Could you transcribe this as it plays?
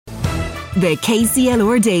The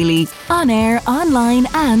KCLR Daily, on air, online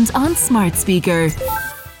and on smart speaker.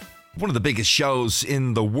 One of the biggest shows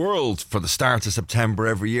in the world for the start of September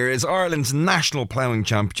every year is Ireland's National Ploughing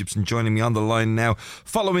Championships, and joining me on the line now,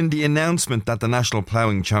 following the announcement that the National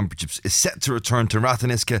Ploughing Championships is set to return to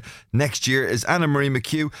Ratheniska next year, is Anna-Marie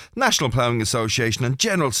McHugh, National Ploughing Association and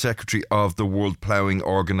General Secretary of the World Ploughing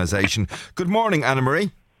Organisation. Good morning,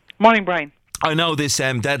 Anna-Marie. Morning, Brian. I know this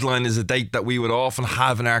deadline is a date that we would often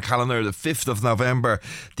have in our calendar, the 5th of November,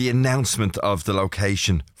 the announcement of the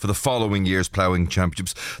location for the following year's Ploughing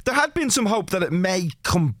Championships. There had been some hope that it may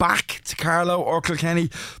come back to Carlow or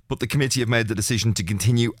Kilkenny, but the committee have made the decision to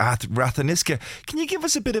continue at Ratheniska. Can you give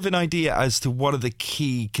us a bit of an idea as to what are the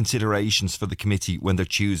key considerations for the committee when they're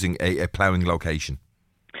choosing a ploughing location?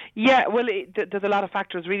 Yeah, well, there's a lot of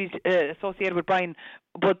factors really associated with Brian,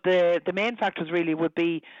 but the main factors really would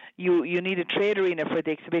be you need a trade arena for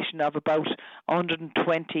the exhibition of about 110,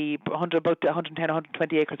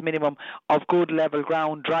 120 acres minimum of good level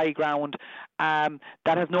ground, dry ground, that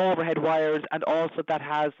has no overhead wires and also that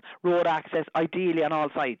has road access ideally on all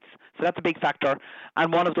sides. So that's a big factor.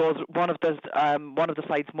 And one of the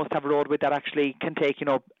sites must have a roadway that actually can take,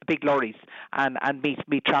 big lorries and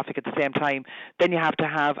meet traffic at the same time. Then you have to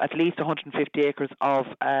have at least 150 acres of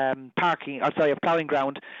ploughing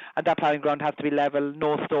ground, and that ploughing ground has to be level,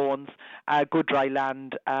 no stones, good dry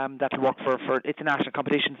land that will work for it's a national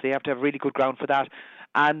competition, so you have to have really good ground for that.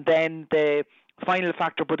 And then the final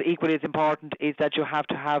factor, but equally as important, is that you have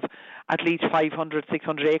to have at least 500,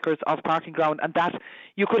 600 acres of parking ground, and that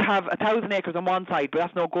you could have 1,000 acres on one side, but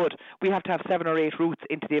that's no good. We have to have 7 or 8 routes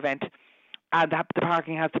into the event, and the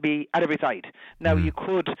parking has to be at every side. Now you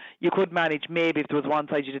could manage maybe if there was one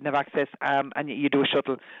side you didn't have access and you do a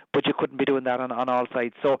shuttle, but you couldn't be doing that on all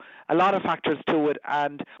sides. So a lot of factors to it,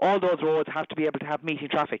 and all those roads have to be able to have meeting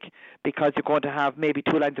traffic, because you're going to have maybe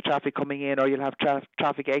 2 lines of traffic coming in, or you'll have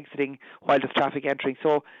traffic exiting while there's traffic entering.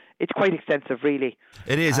 So it's quite extensive, really.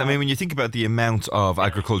 It is. I mean, when you think about the amount of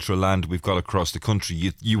agricultural land we've got across the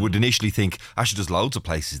country, you would initially think, actually, there's loads of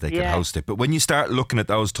places they could host it. But when you start looking at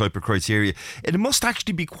those type of criteria, it must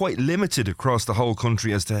actually be quite limited across the whole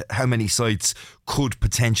country as to how many sites could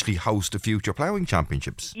potentially host a future ploughing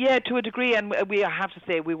championships. Yeah, to a degree, and we have to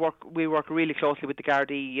say we work really closely with the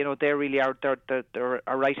Gardaí. They really are they're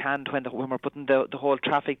our right hand when we're putting the whole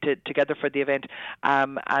traffic together for the event.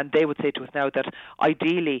 And they would say to us now that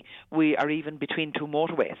ideally we are even between 2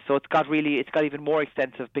 motorways, so it's got even more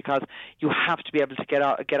extensive, because you have to be able to get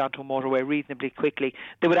onto a motorway reasonably quickly.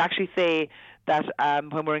 They would actually say that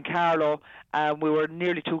when we're in Carlow, we were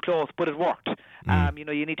nearly too close, but it worked.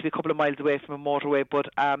 You need to be a couple of miles away from a motorway, but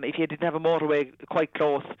if you didn't have a motorway quite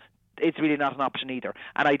close, it's really not an option either.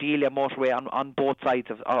 And ideally a motorway on both sides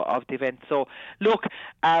of the event. So look,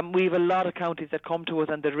 we have a lot of counties that come to us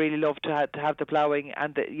and they really love to have the ploughing,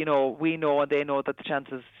 and we know and they know that the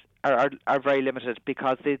chances are very limited,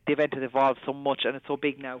 because the event has evolved so much and it's so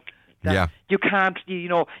big now. You can't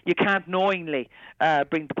knowingly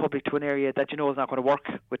bring the public to an area that is not going to work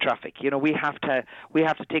with traffic. We have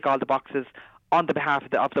to tick all the boxes on the behalf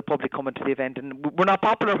of the public coming to the event, and we're not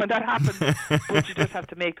popular when that happens, but you just have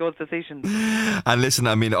to make those decisions. And listen,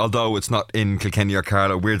 I mean, although it's not in Kilkenny or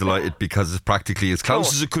Carlow, we're delighted because it's practically as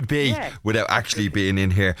close as it could be without actually being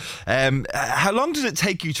in here. How long did it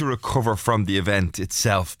take you to recover from the event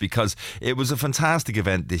itself? Because it was a fantastic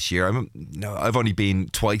event this year. I've only been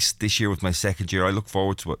twice this year with my second year. I look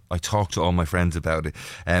forward to it. I talk to all my friends about it.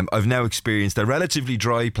 I've now experienced a relatively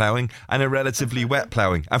dry ploughing and a relatively wet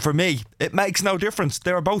ploughing, and for me, it makes no difference.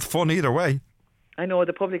 They're both fun either way. I know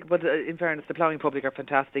the public, but in fairness, the ploughing public are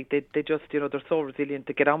fantastic. They just, they're so resilient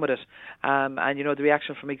to get on with it. And the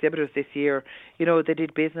reaction from exhibitors this year, they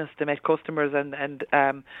did business, they met customers, and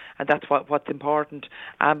that's what's important.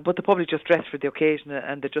 But the public just dress for the occasion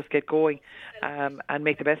and they just get going and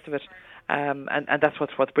make the best of it. And that's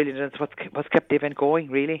what's brilliant, and it's what's kept the event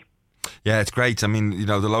going, really. Yeah, it's great. I mean,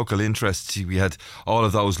 the local interests, we had all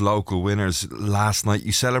of those local winners last night.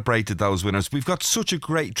 You celebrated those winners. We've got such a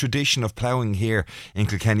great tradition of ploughing here in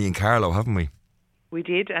Kilkenny and Carlow, haven't we? We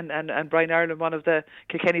did, and Brian Ireland, one of the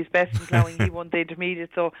Kilkenny's best in ploughing, he won the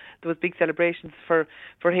intermediate, so there was big celebrations for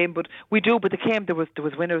him. But there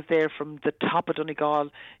was winners there from the top of Donegal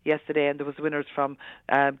yesterday, and there was winners from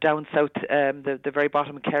down south, the very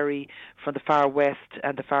bottom of Kerry, from the far west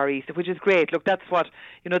and the far east, which is great. Look, that's what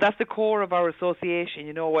that's the core of our association.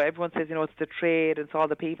 Everyone says it's the trade and it's all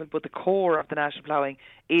the people, but the core of the National Ploughing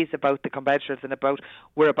is about the competitors and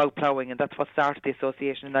we're about ploughing, and that's what started the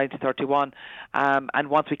association in 1931. And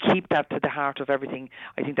once we keep that to the heart of everything,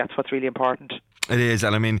 I think that's what's really important. It is,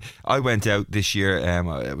 and I mean, I went out this year,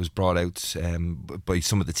 it was brought out by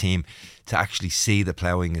some of the team to actually see the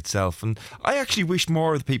ploughing itself, and I actually wish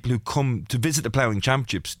more of the people who come to visit the Ploughing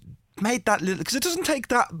Championships made that little, because it doesn't take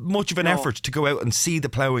that much of an effort to go out and see the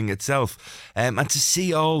ploughing itself, and to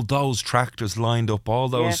see all those tractors lined up, all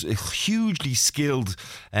those hugely skilled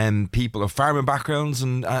people of farming backgrounds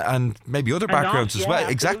and maybe other backgrounds as well.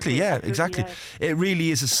 Exactly. It really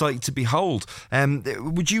is a sight to behold.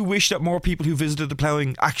 Would you wish that more people who visited the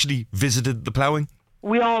ploughing actually visited the ploughing?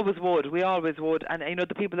 We always would, and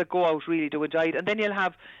the people that go out really do enjoy it. And then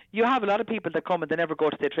you have a lot of people that come and they never go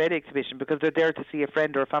to the trade exhibition because they're there to see a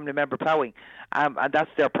friend or a family member ploughing, and that's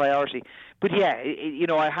their priority. But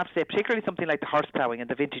I have to say, particularly something like the horse ploughing and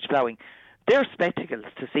the vintage ploughing, they're spectacles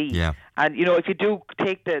to see. Yeah. And if you do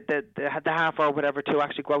take the half hour or whatever to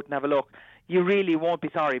actually go out and have a look, you really won't be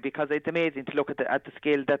sorry, because it's amazing to look at the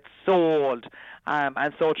skill that's so old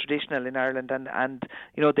and so traditional in Ireland, and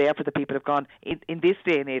the effort that people have gone in this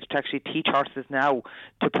day and age to actually teach horses now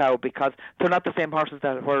to plough, because they're not the same horses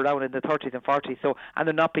that were around in the 30s and 40s, and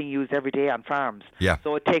they're not being used every day on farms. Yeah.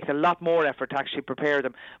 So it takes a lot more effort to actually prepare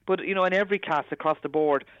them. But in every class across the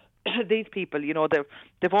board, these people,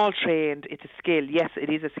 they've all trained. It's a skill. Yes,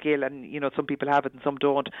 it is a skill, and some people have it and some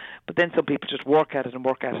don't. But then some people just work at it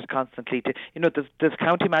constantly. There's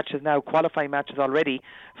county matches now, qualifying matches already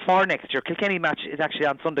for next year. Kilkenny match is actually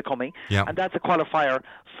on Sunday coming, and that's a qualifier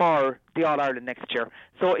for the All Ireland next year.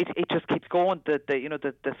 So it just keeps going.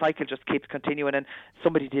 The cycle just keeps continuing. And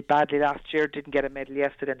somebody did badly last year, didn't get a medal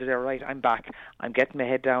yesterday, and they're right. I'm back. I'm getting my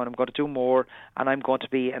head down. I'm going to do more, and I'm going to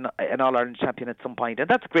be an All Ireland champion at some point. And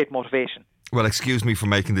that's great motivation. Well, excuse me for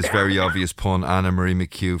making this very obvious pun, Anna Marie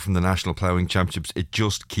McHugh from the National Ploughing Championships. It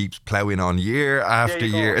just keeps ploughing on year after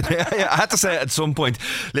year. I had to say it at some point.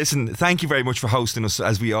 Listen, thank you very much for hosting us,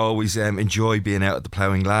 as we always enjoy being out at the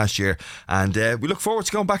ploughing last year, and we look forward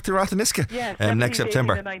to going back to Ratheniska next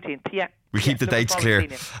September. The 19th, we keep the dates clear.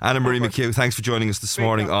 Anna Marie McHugh, thanks for joining us this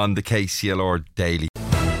morning on the KCLR Daily.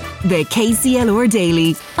 The KCLR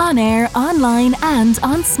Daily, on air, online and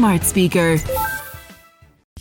on smart speaker.